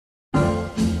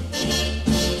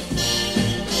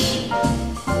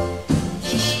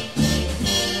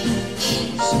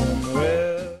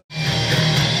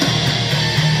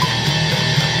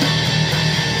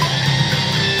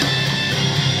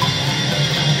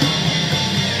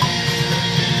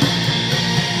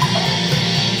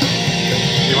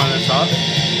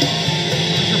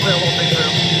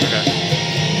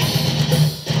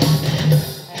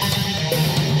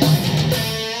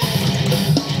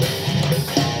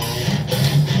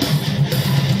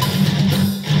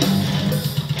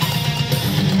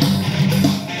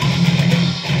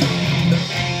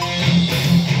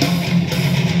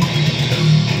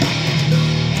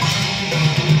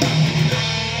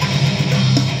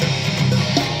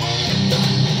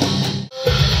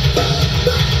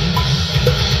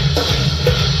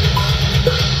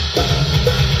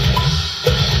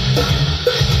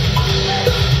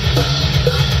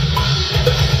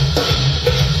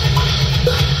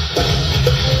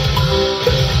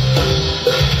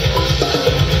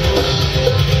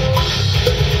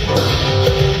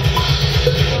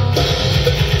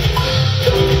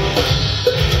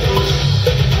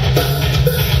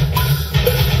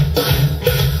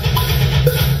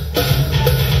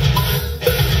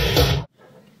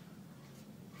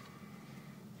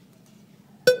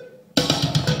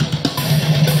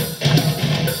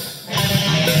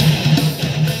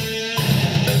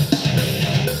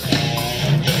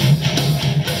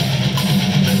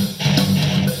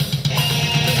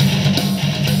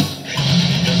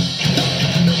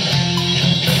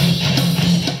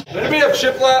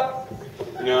shiplap?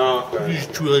 No. These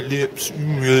dry lips,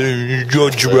 you're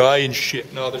dry and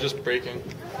shit. No, they're just breaking.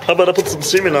 How about I put some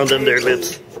semen on them there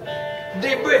lips?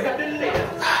 They break the lips.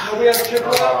 No, we have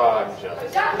shiplap.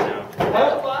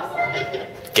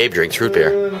 Gabe drinks root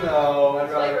beer. No,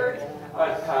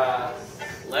 I'd pass.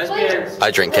 Lesbians.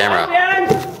 I drink camera.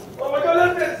 Oh my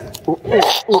god, lesbians!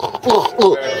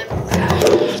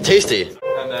 Tasty.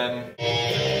 And then...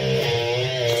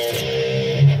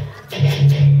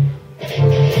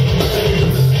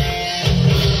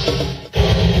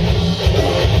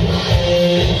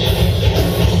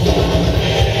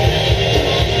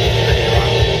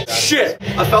 Shit!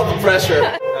 I felt the pressure.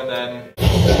 And then...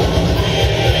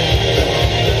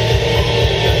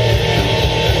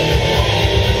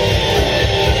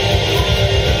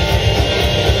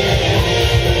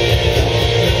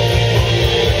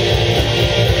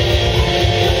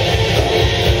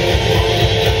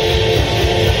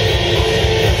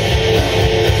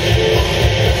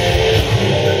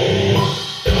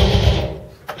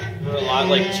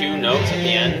 Like 2 notes at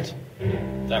the end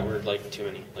that were like too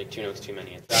many. Like 2 notes too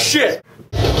many. Shit!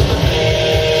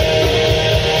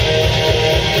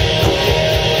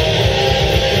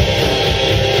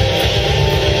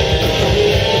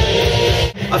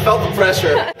 I felt the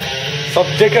pressure. Stop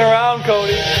dicking around,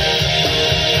 Cody.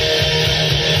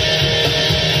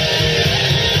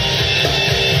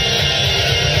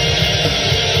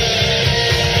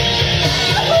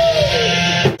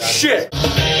 Shit!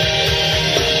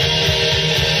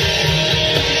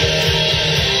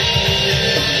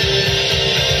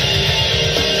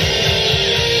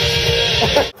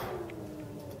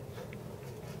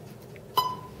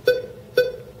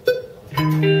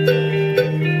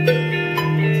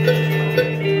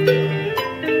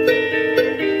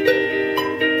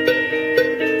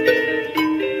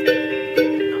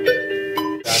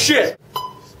 Shit!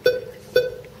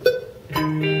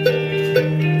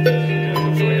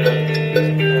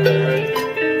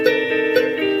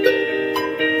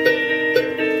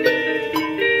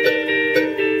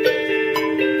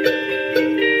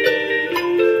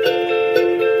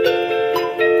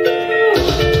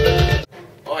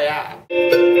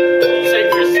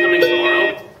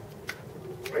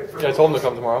 Yeah, I told him to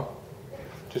come tomorrow.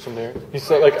 Do something here. He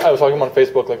said, like, I was talking to him on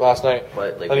Facebook, like, last night.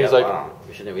 But, like, and he's like,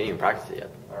 we didn't even practice it yet.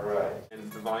 Alright.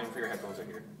 And the volume for your headphones are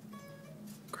here.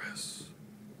 Chris.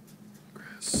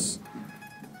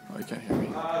 Oh, you can't hear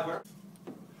me.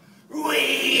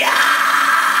 We are!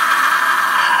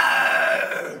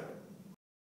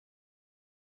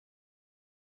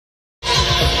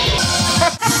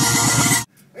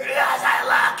 As I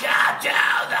look up to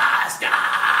the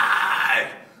sky,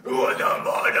 with the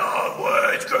mind of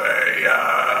words create.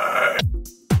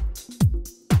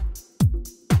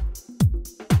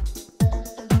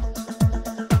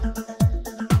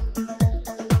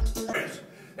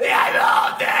 I'm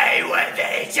all day with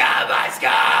each of my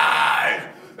scars.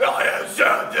 I am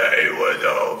someday with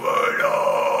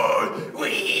overload.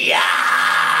 We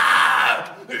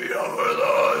are the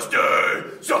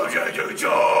everlasting subject to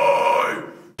joy.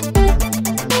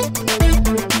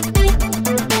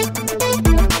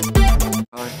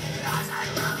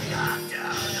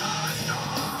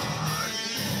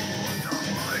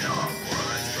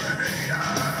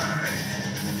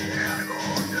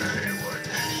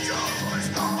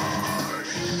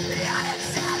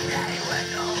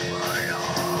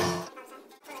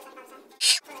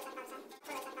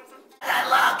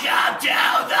 Up to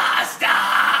the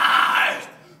stars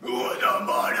with the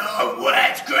mind of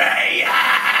which create.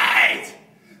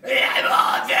 I'm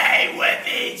all day with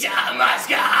each of my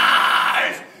scars.